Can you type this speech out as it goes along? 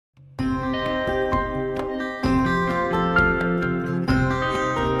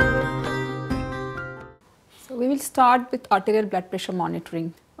will start with arterial blood pressure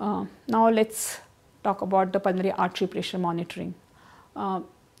monitoring. Now let's talk about the pulmonary artery pressure monitoring.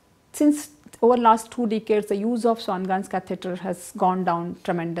 Since over last 2 decades, the use of Swan-Ganz catheter has gone down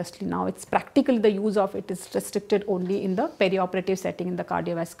tremendously. Now it's practically the use of it is restricted only in the perioperative setting in the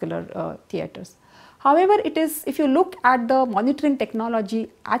cardiovascular theatres. However, it is, if you look at the monitoring technology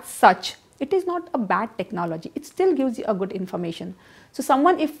as such, it is not a bad technology. It still gives you a good information. So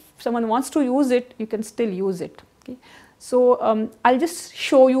if someone wants to use it, you can still use it. Okay. So I'll just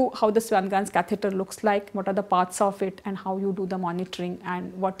show you how the Swan-Ganz catheter looks like, what are the parts of it, and how you do the monitoring,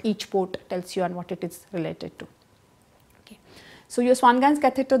 and what each port tells you and what it is related to. Okay. So your Swan-Ganz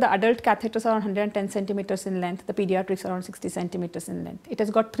catheter, the adult catheters are 110 centimeters in length, the pediatrics are around 60 centimeters in length. It has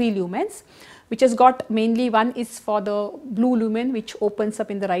got 3 lumens, which has got mainly one is for the blue lumen, which opens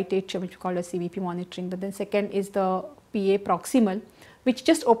up in the right atrium, which we call as CVP monitoring. But then second is the PA proximal, which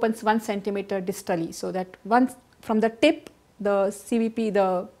just opens 1 centimeter distally, so that once from the tip, the CVP,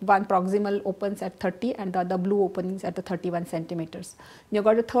 the one proximal opens at 30 and the other blue openings at the 31 centimeters. You have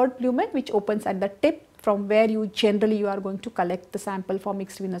got a third lumen which opens at the tip, from where you generally are going to collect the sample for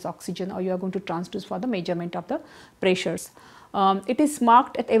mixed venous oxygen, or you are going to transduce for the measurement of the pressures. It is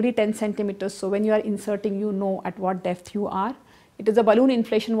marked at every 10 centimeters, so when you are inserting, you know at what depth you are. It is a balloon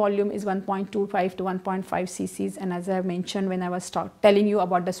inflation volume is 1.25 to 1.5 cc's, and as I have mentioned when I was telling you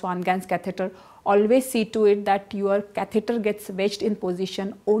about the Swan-Ganz catheter, always see to it that your catheter gets wedged in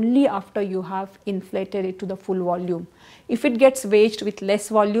position only after you have inflated it to the full volume. If it gets wedged with less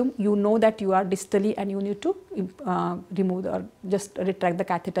volume, you know that you are distally and you need to remove or just retract the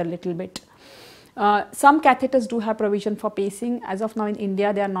catheter a little bit. Some catheters do have provision for pacing. As of now in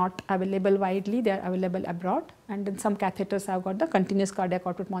India, they are not available widely, they are available abroad, and then some catheters have got the continuous cardiac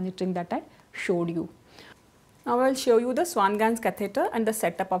output monitoring that I showed you. Now I will show you the Swan-Ganz catheter and the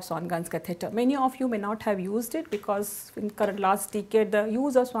setup of Swan-Ganz catheter. Many of you may not have used it because in current last decade the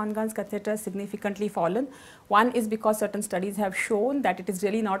use of Swan-Ganz catheter has significantly fallen. One is because certain studies have shown that it is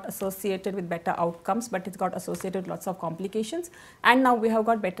really not associated with better outcomes, but it's got associated with lots of complications, and now we have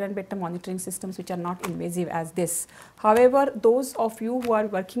got better and better monitoring systems which are not invasive as this. However, those of you who are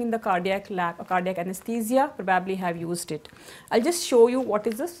working in the cardiac lab or cardiac anesthesia probably have used it. I'll just show you what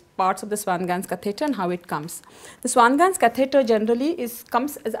is the parts of the Swan-Ganz catheter and how it comes. The Swan-Ganz catheter generally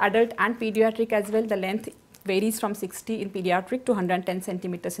comes as adult and pediatric as well. The length varies from 60 in pediatric to 110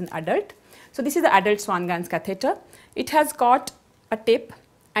 centimeters in adult. So this is the adult Swan-Ganz catheter. It has got a tip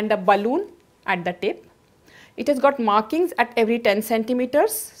and a balloon at the tip. It has got markings at every 10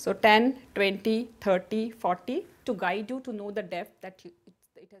 centimeters. So 10, 20, 30, 40 to guide you to know the depth that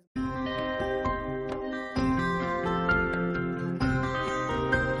it has.